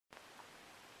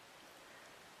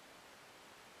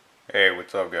Hey,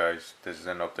 what's up guys? This is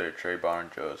an updated trade bind.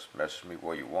 Just message me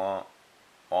what you want.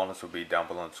 All this will be down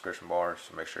below in the description bar,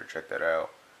 so make sure to check that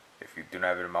out. If you do not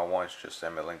have it in my wants, just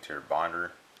send me a link to your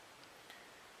binder.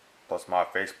 Plus my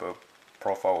Facebook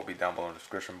profile will be down below in the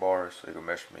description bar, so you can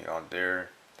message me on there.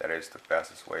 That is the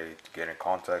fastest way to get in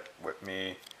contact with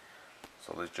me.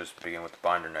 So let's just begin with the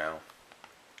binder now.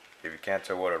 If you can't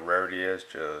tell what a rarity is,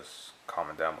 just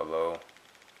comment down below.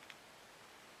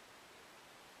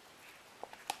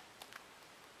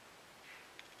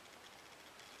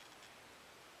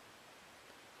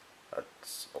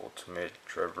 That's Ultimate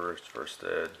Traverse First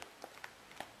Ed.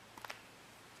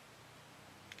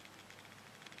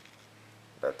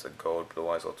 That's a gold Blue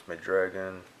Eyes Ultimate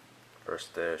Dragon.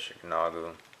 First Ed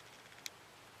Shikinaga.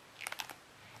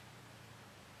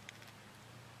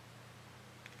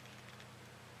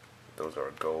 Those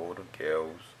are gold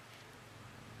Gales.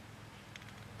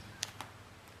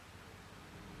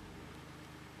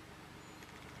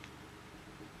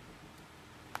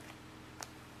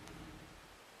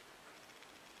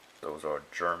 Those are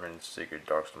German Secret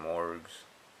Dark Morgs.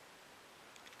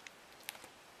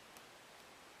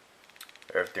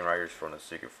 Everything right here is from the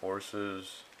Secret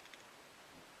Forces.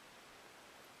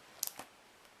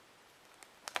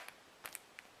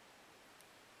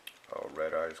 Oh,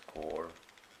 Red Eyes Core.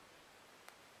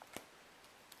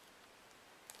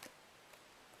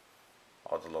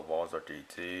 All the Lavals are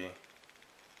DT.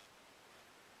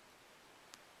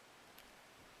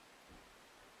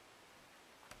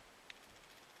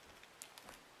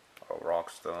 Oh,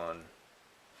 Rockstone.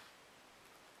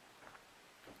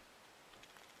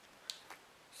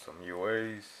 Some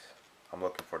UAs. I'm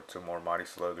looking for 2 more Mighty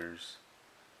Sluggers,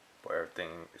 but everything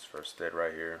is first dead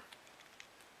right here.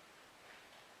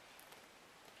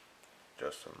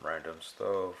 Just some random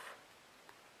stuff.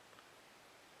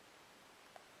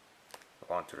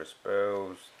 On to the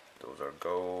spells. Those are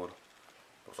gold.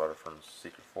 Those are from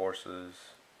Secret Forces.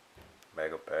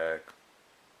 Mega Pack.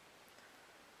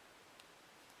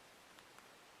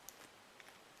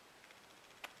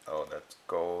 Oh, that's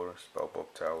gold.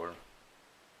 Spellbook Tower.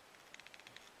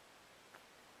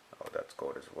 Oh, that's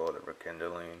gold as well. The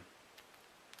Rekindling.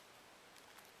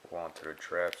 Go on to the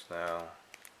traps now.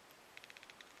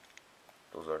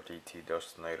 Those are DT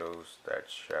Dust Tornadoes.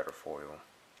 That's Shatter Foil.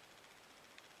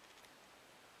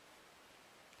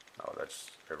 Oh, that's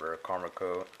a rare Karma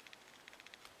Code.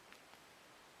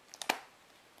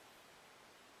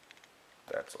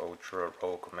 That's Ultra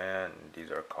Roll Command. And these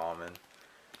are common.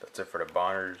 That's it for the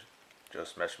binders.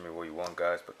 Just message me what you want,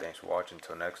 guys. But thanks for watching.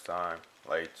 Until next time.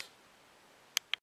 Lights.